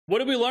What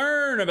did we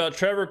learn about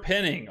Trevor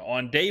Penning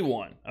on day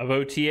one of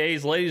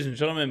OTAs? Ladies and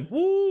gentlemen,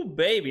 woo,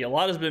 baby, a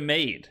lot has been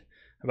made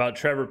about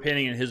Trevor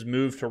Penning and his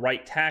move to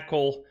right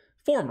tackle,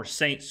 former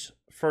Saints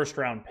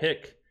first-round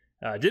pick.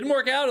 Didn't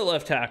work out at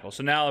left tackle,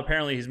 so now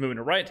apparently he's moving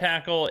to right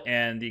tackle,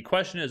 and the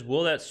question is,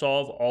 will that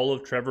solve all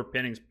of Trevor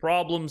Penning's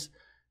problems?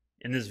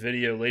 In this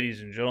video,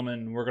 ladies and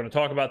gentlemen, we're going to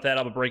talk about that.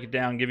 I'll break it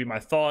down, give you my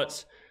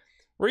thoughts.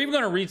 We're even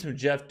going to read some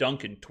Jeff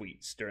Duncan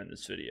tweets during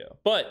this video.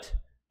 But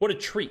what a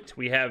treat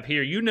we have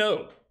here. You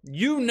know,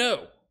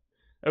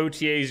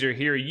 OTAs are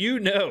here.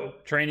 You know,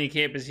 training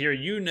camp is here.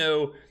 You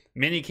know,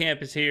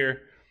 minicamp is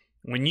here.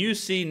 When you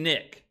see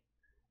Nick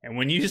and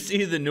when you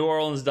see the New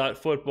Orleans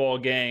football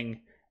gang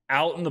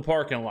out in the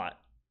parking lot,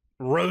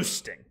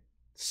 roasting,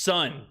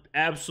 sun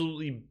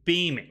absolutely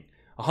beaming,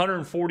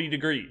 140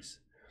 degrees.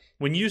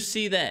 When you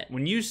see that,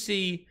 when you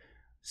see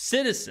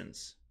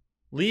citizens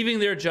leaving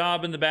their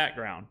job in the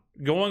background,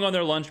 going on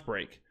their lunch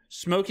break,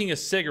 smoking a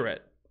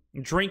cigarette,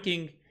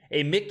 drinking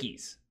a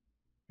Mickey's.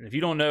 And if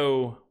you don't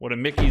know what a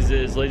Mickey's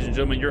is, ladies and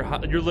gentlemen,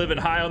 you're living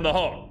high on the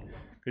hog.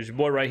 Because your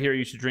boy right here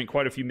used to drink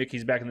quite a few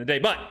Mickey's back in the day.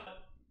 But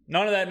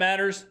none of that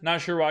matters.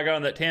 Not sure why I got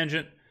on that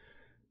tangent.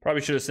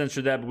 Probably should have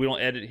censored that, but we don't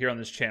edit here on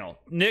this channel.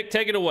 Nick,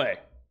 take it away.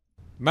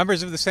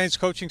 Members of the Saints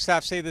coaching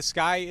staff say the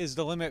sky is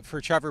the limit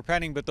for Trevor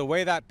Penning, but the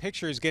way that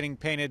picture is getting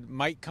painted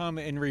might come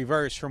in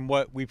reverse from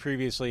what we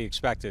previously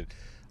expected.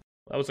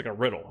 That was like a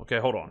riddle. Okay,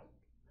 hold on.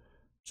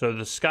 So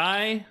the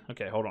sky,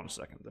 okay, hold on a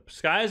second. The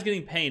sky is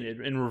getting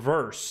painted in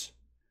reverse.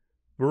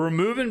 We're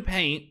removing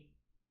paint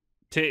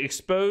to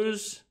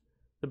expose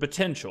the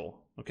potential.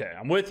 Okay,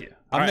 I'm with you.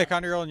 I'm Nick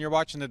Underhill, and you're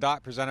watching The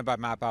Dot, presented by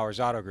Matt Bowers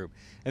Auto Group.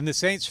 In the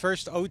Saints'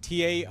 first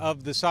OTA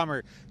of the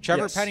summer,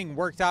 Trevor Penning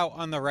worked out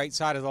on the right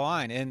side of the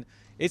line, and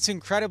it's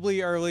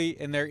incredibly early,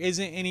 and there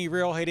isn't any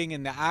real hitting,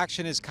 and the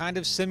action is kind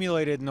of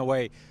simulated in a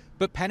way.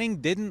 But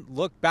Penning didn't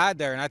look bad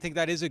there, and I think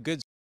that is a good.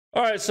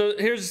 All right, so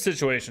here's the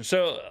situation.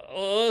 So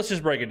let's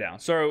just break it down.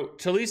 So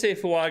Talise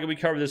Fuaga, we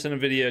covered this in a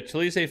video.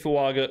 Talise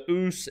Fuaga,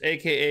 Oos,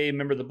 a.k.a.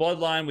 member of the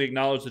Bloodline. We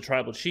acknowledge the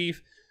tribal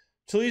chief.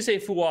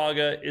 Talise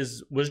Fuaga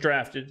was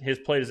drafted. He's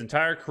played his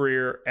entire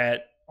career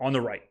on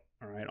the right,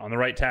 all right, on the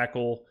right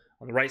tackle,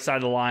 on the right side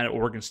of the line at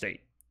Oregon State.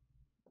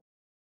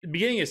 At the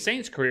beginning of his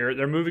Saints career,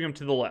 they're moving him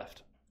to the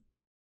left.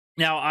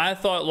 Now, I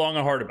thought long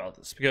and hard about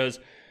this because,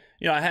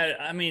 you know,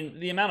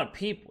 the amount of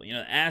people, you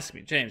know, ask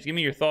me, James, give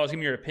me your thoughts, give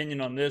me your opinion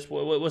on this.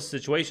 What's the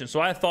situation? So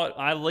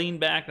I leaned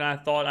back and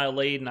I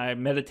laid and I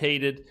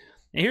meditated.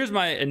 And here's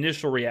my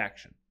initial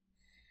reaction.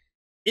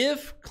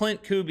 If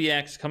Clint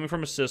Kubiak's coming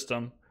from a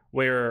system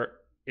where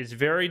it's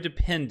very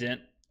dependent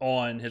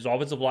on his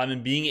offensive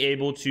lineman being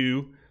able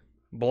to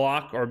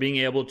block or being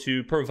able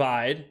to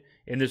provide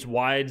in this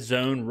wide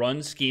zone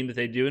run scheme that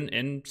they do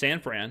in San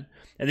Fran.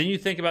 And then you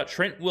think about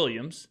Trent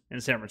Williams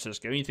in San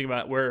Francisco, and you think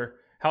about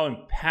how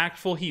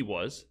impactful he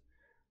was.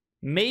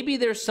 Maybe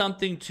there's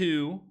something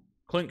to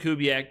Clint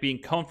Kubiak being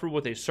comfortable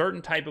with a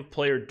certain type of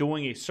player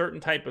doing a certain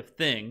type of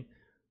thing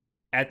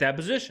at that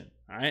position.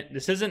 All right,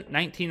 this isn't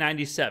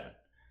 1997.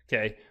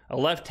 Okay, a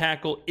left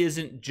tackle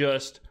isn't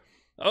just,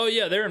 oh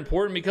yeah, they're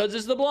important because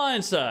it's the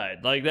blind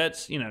side. Like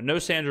that's, you know, no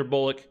Sandra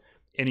Bullock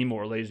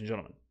anymore, ladies and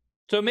gentlemen.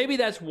 So maybe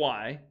that's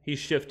why he's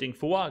shifting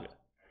Fuaga.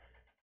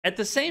 At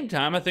the same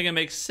time, I think it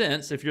makes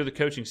sense if you're the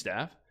coaching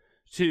staff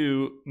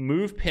to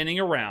move Penning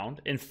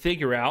around and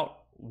figure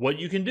out what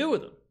you can do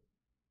with him.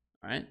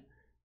 All right?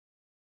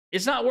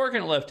 It's not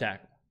working at left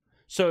tackle.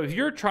 So if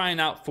you're trying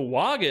out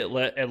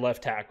Fuaga at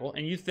left tackle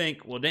and you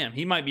think, well, damn,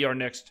 he might be our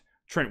next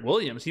Trent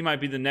Williams. He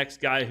might be the next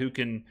guy who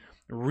can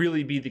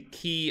really be the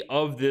key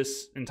of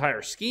this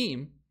entire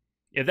scheme.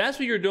 If that's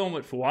what you're doing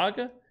with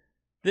Fuaga,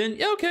 then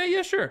okay,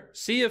 yeah, sure.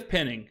 See if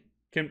Penning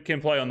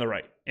can play on the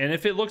right. And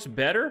if it looks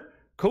better,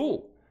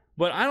 cool.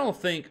 But I don't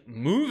think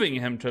moving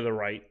him to the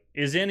right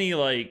is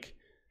anything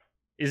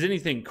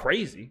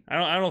crazy.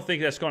 I don't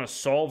think that's going to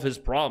solve his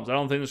problems. I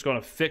don't think it's going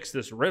to fix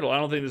this riddle. I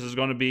don't think this is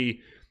going to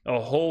be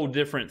a whole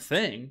different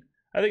thing.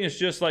 I think it's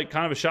just like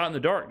kind of a shot in the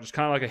dark, just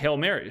kind of like a Hail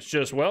Mary. It's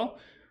just, well,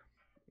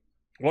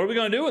 what are we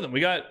going to do with him? We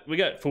got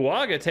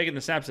Fuaga taking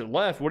the snaps at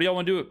left. What do y'all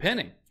want to do with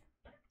Penning?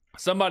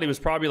 Somebody was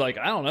probably like,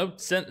 I don't know,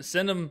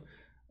 send him,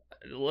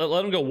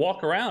 let him go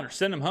walk around or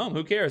send him home.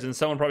 Who cares? And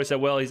someone probably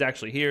said, well, he's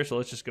actually here, so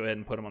let's just go ahead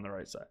and put him on the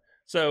right side.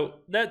 So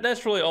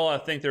that's really all I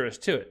think there is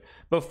to it.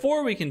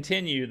 Before we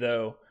continue,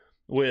 though,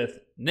 with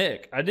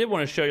Nick, I did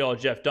want to show y'all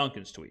Jeff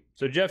Duncan's tweet.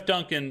 So Jeff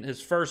Duncan,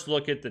 his first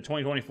look at the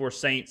 2024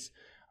 Saints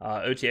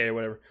OTA or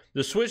whatever.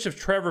 The switch of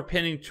Trevor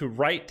Penning to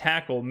right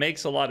tackle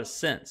makes a lot of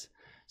sense.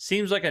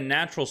 Seems like a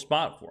natural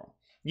spot for him.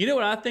 You know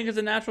what I think is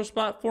a natural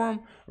spot for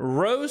him?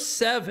 Row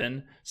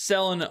 7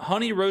 selling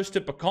honey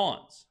roasted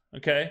pecans.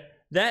 Okay?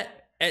 There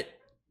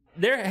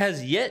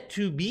has yet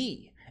to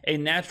be a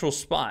natural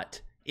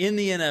spot in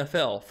the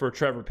NFL for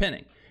Trevor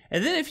Penning.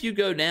 And then if you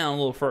go down a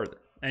little further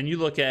and you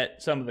look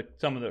at some of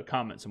the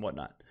comments and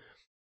whatnot,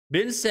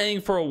 been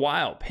saying for a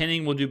while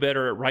Penning will do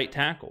better at right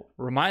tackle.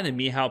 Reminded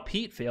me how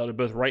Pete failed at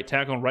both right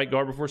tackle and right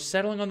guard before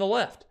settling on the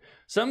left.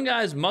 Some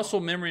guys' muscle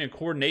memory and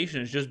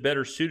coordination is just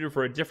better suited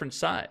for a different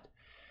side.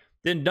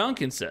 Then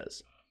Duncan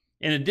says,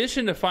 In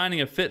addition to finding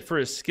a fit for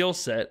his skill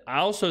set, I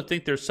also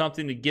think there's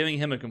something to giving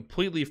him a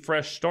completely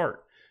fresh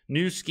start.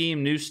 New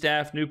scheme, new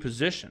staff, new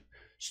position.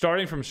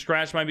 Starting from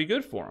scratch might be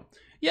good for him.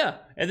 Yeah,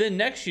 and then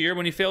next year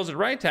when he fails at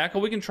right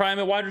tackle, we can try him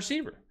at wide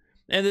receiver.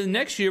 And then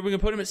next year we can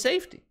put him at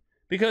safety.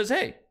 Because,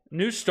 hey,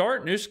 new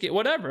start, new skill,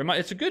 whatever.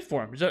 It's a good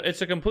for him.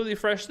 It's a completely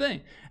fresh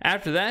thing.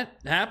 After that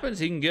happens,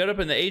 he can get up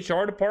in the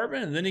HR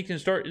department, and then he can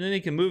start, and then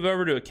he can move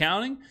over to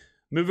accounting,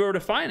 move over to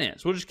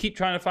finance. We'll just keep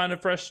trying to find a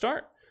fresh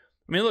start.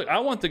 I mean, look, I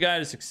want the guy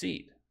to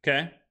succeed,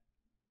 okay?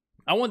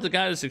 I want the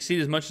guy to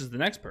succeed as much as the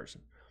next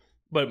person.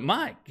 But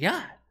my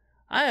God,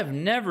 I have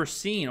never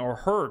seen or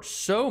heard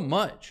so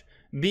much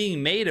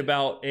being made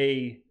about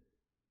a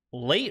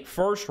late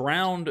first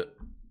round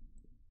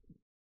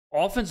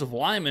offensive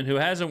lineman who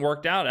hasn't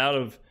worked out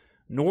of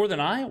Northern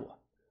Iowa.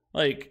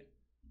 Like,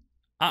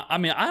 I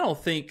mean, I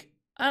don't think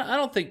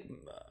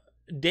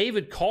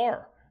David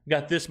Carr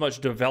got this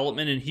much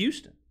development in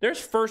Houston. There's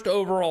first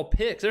overall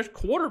picks. There's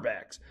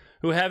quarterbacks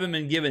who haven't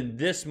been given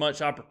this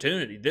much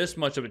opportunity, this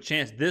much of a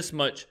chance, this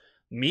much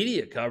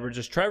media coverage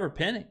as Trevor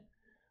Penning.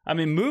 I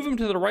mean, move him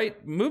to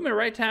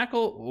right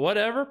tackle,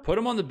 whatever. Put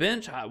him on the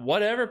bench,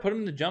 whatever. Put him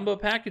in the jumbo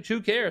package, who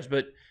cares?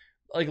 But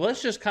like,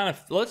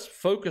 let's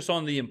focus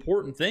on the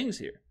important things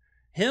here.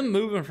 Him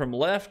moving from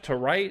left to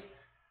right.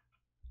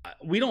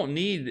 We don't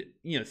need,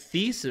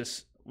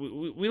 thesis.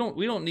 We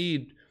don't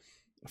need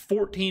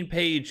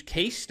 14-page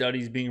case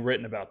studies being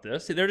written about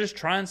this. They're just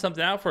trying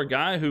something out for a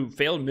guy who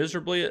failed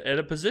miserably at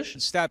a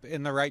position. Step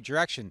in the right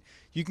direction.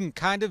 You can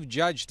kind of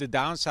judge the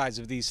downsides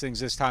of these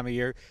things this time of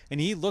year, and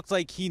he looked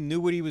like he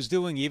knew what he was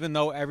doing, even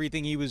though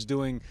everything he was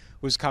doing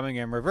was coming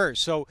in reverse.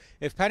 So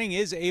if Penning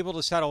is able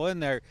to settle in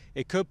there,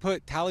 it could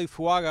put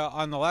Talifuaga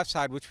on the left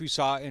side, which we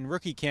saw in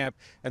rookie camp,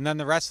 and then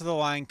the rest of the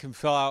line can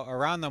fill out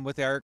around them with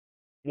Eric.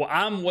 Well,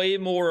 I'm way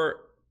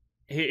more...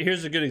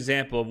 Here's a good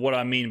example of what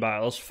I mean by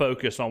let's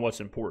focus on what's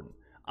important.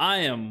 I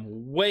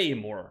am way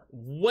more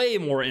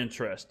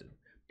interested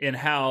in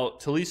how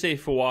Taliese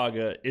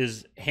Fuaga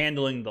is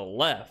handling the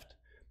left.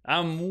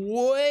 I'm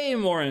way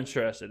more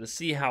interested to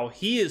see how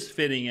he is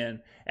fitting in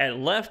at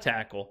left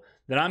tackle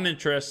than I'm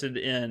interested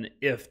in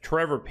if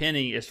Trevor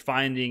Penning is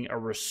finding a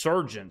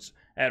resurgence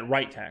at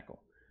right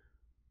tackle.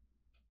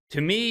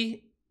 To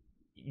me,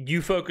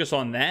 you focus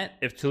on that.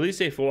 If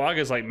Taliese Fuaga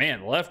is like,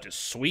 man, left is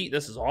sweet,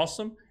 this is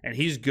awesome, and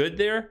he's good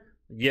there,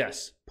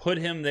 yes, put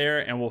him there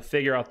and we'll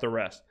figure out the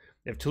rest.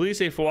 If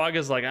Taliese Fuaga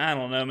is like, I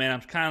don't know, man,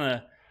 I'm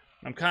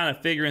kind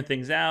of figuring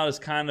things out, it's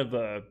kind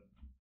of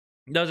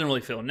doesn't really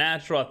feel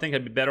natural, I think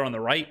I'd be better on the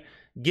right,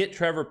 get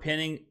Trevor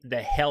Penning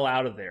the hell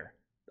out of there.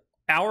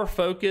 Our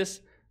focus,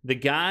 the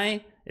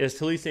guy is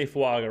Taliese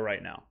Fuaga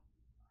right now.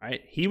 All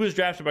right? He was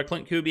drafted by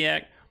Clint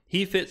Kubiak.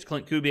 He fits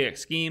Clint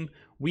Kubiak's scheme.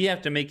 We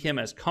have to make him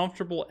as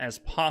comfortable as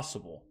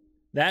possible.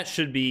 That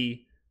should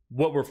be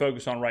what we're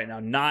focused on right now,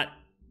 not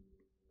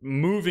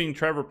moving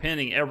Trevor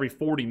Penning every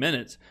 40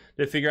 minutes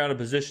to figure out a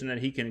position that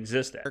he can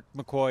exist at.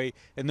 McCoy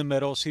in the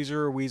middle,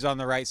 Cesar Ruiz on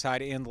the right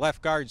side, and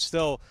left guard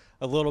still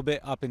a little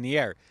bit up in the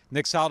air.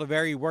 Nick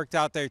Saldiveri worked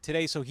out there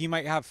today, so he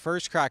might have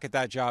first crack at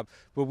that job,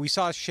 but we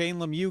saw Shane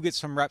Lemieux get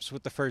some reps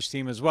with the first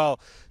team as well,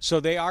 so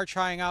they are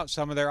trying out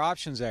some of their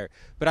options there.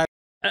 But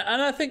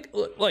I think,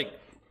 like,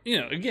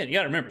 again, you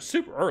got to remember,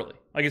 super early.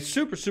 Like, it's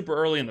super, super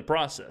early in the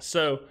process.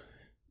 So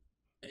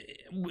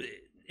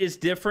it's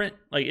different,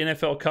 like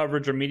NFL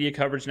coverage or media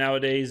coverage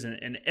nowadays,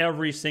 and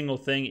every single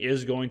thing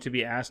is going to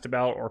be asked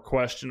about or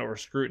questioned or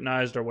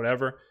scrutinized or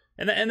whatever.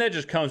 And that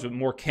just comes with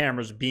more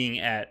cameras being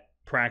at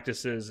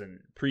practices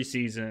and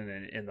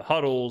preseason and the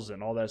huddles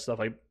and all that stuff.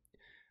 Like,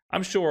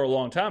 I'm sure a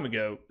long time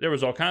ago, there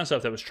was all kinds of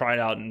stuff that was tried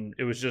out, and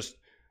it was just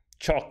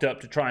chalked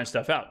up to trying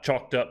stuff out,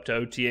 chalked up to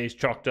OTAs,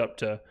 chalked up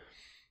to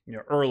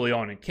early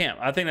on in camp.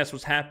 I think that's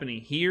what's happening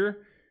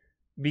here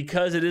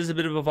because it is a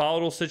bit of a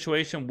volatile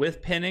situation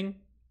with Penning.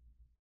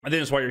 I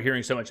think that's why you're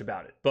hearing so much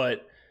about it.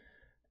 But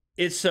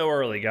it's so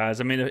early, guys.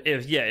 I mean,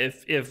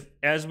 if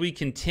as we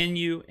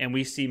continue and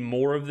we see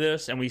more of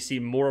this and we see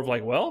more of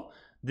like, well,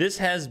 this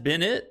has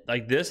been it.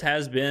 Like, this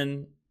has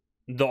been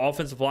the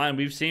offensive line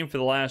we've seen for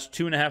the last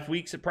 2.5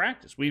 weeks at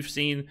practice. We've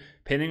seen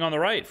Penning on the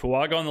right,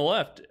 Fuaga on the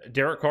left,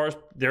 Derek Carr's,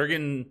 they're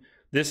getting...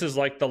 This is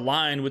like the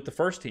line with the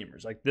first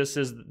teamers. Like, this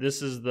is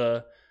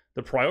the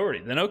priority.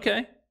 Then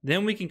okay,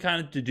 then we can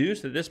kind of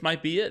deduce that this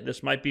might be it.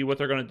 This might be what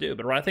they're going to do.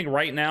 But I think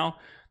right now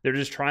they're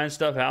just trying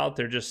stuff out.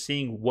 They're just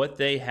seeing what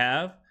they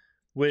have,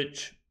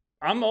 which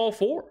I'm all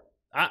for.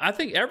 I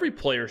think every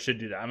player should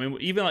do that. I mean,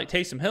 even like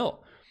Taysom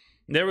Hill.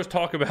 There was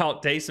talk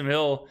about Taysom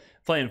Hill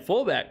playing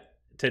fullback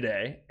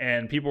today,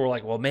 and people were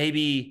like, well,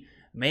 maybe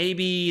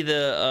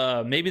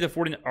the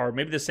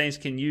Saints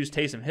can use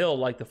Taysom Hill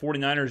like the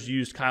 49ers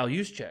used Kyle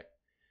Juszczyk.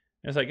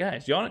 And it's like,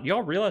 guys,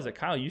 y'all realize that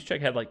Kyle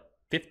Juszczyk had like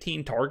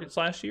 15 targets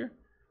last year?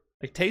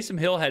 Like, Taysom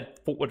Hill had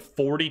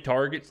 40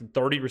 targets and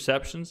 30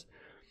 receptions.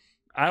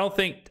 I don't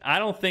think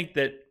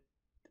that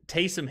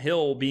Taysom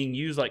Hill being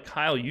used like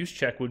Kyle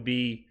Juszczyk would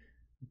be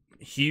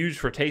huge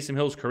for Taysom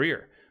Hill's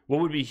career. What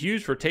would be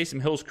huge for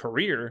Taysom Hill's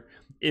career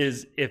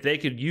is if they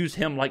could use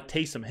him like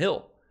Taysom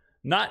Hill.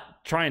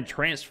 not try and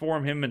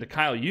transform him into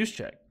Kyle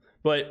Juszczyk.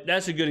 But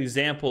that's a good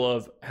example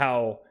of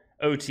how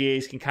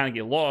OTAs can kind of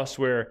get lost,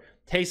 where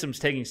Taysom's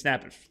taking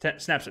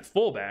snaps at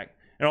fullback,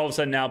 and all of a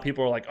sudden now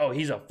people are like, oh,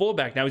 he's a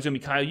fullback, now he's going to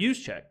be Kyle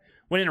Juszczyk.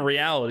 When in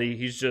reality,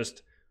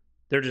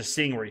 they're just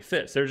seeing where he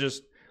fits. They're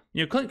just,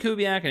 Clint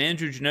Kubiak and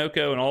Andrew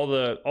Janocko and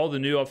all the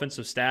new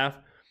offensive staff,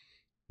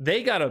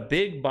 they got a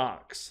big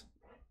box.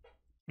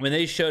 When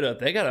they showed up,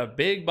 they got a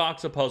big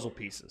box of puzzle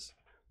pieces.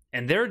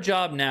 And their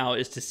job now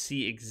is to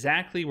see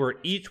exactly where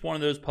each one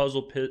of those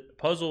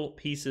puzzle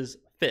pieces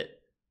fit.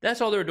 That's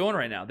all they're doing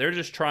right now. They're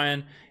just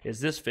trying, is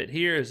this fit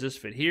here? Is this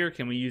fit here?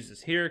 Can we use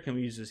this here? Can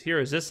we use this here?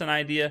 Is this an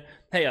idea?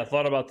 Hey, I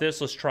thought about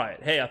this. Let's try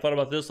it. Hey, I thought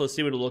about this. Let's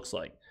see what it looks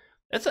like.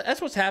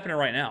 That's what's happening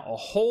right now. A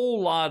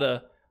whole lot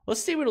of,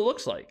 let's see what it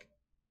looks like.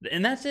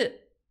 And that's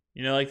it.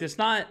 It's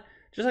not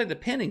just like the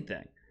Penning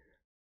thing.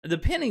 The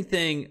Penning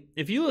thing,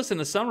 if you listen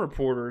to some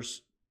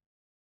reporters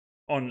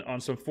on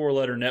some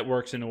 4-letter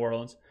networks in New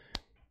Orleans,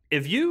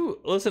 if you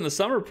listen to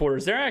some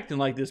reporters, they're acting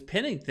like this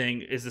Penning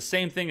thing is the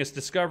same thing as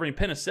discovering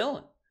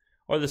penicillin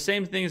or the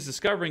same thing as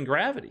discovering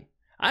gravity.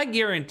 I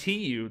guarantee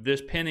you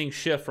this Penning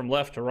shift from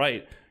left to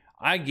right,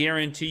 I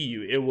guarantee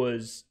you it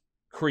was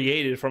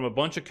created from a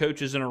bunch of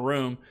coaches in a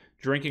room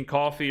drinking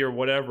coffee or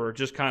whatever,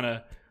 just kind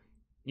of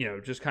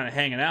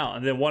hanging out.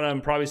 And then one of them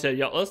probably said,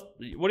 "Yeah,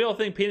 what do y'all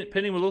think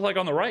Penning would look like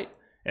on the right?"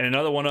 And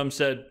another one of them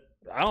said,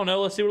 "I don't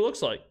know, let's see what it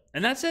looks like."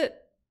 And that's it.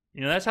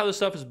 That's how this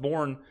stuff is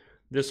born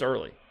this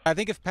early. I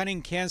think if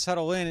Penning can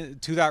settle in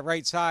to that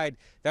right side,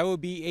 that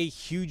would be a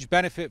huge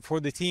benefit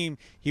for the team.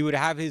 He would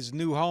have his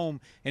new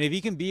home, and if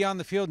he can be on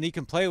the field and he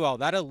can play well,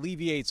 that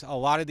alleviates a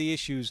lot of the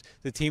issues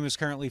the team is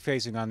currently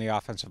facing on the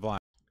offensive line.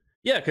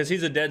 Yeah, because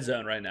he's a dead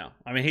zone right now.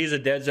 He's a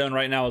dead zone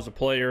right now as a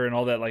player and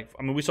all that.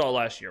 We saw it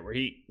last year where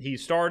he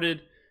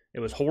started. It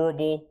was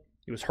horrible.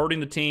 He was hurting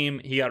the team.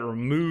 He got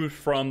removed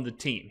from the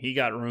team. He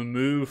got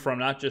removed from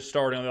not just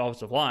starting on the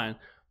offensive line,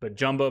 but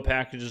jumbo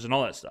packages and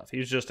all that stuff. He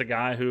was just a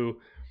guy who,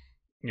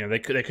 they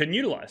couldn't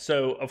utilize.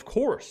 So, of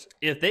course,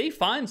 if they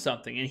find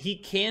something and he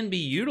can be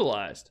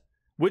utilized,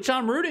 which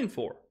I'm rooting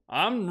for.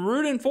 I'm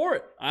rooting for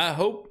it. I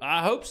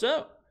hope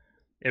so.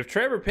 If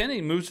Trevor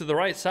Penning moves to the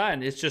right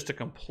side, it's just a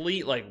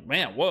complete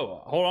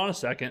whoa, hold on a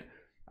second.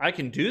 I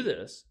can do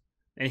this.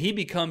 And he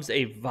becomes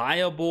a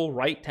viable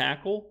right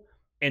tackle,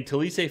 and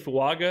Talisé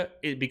Fuaga,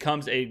 it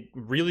becomes a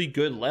really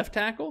good left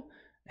tackle.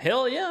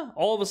 Hell yeah.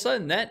 All of a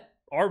sudden, that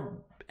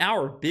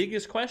our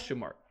biggest question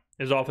mark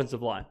is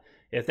offensive line.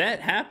 If that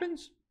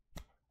happens,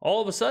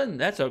 all of a sudden,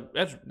 that's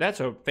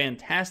a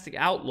fantastic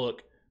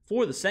outlook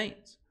for the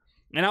Saints.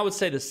 And I would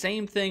say the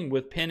same thing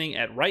with Penning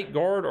at right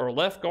guard or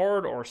left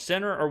guard or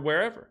center or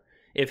wherever.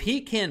 If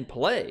he can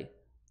play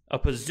a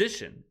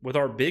position with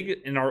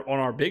on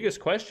our biggest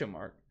question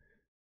mark,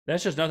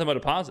 that's just nothing but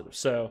a positive.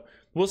 So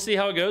we'll see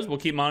how it goes. We'll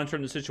keep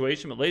monitoring the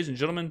situation. But ladies and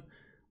gentlemen,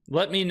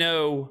 let me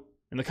know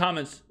in the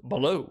comments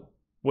below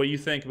what you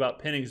think about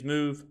Penning's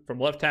move from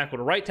left tackle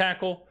to right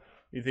tackle.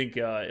 You think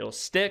it'll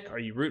stick? Are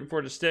you rooting for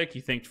it to stick?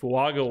 You think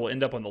Fuaga will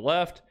end up on the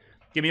left?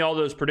 Give me all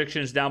those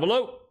predictions down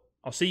below.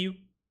 I'll see you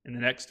in the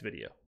next video.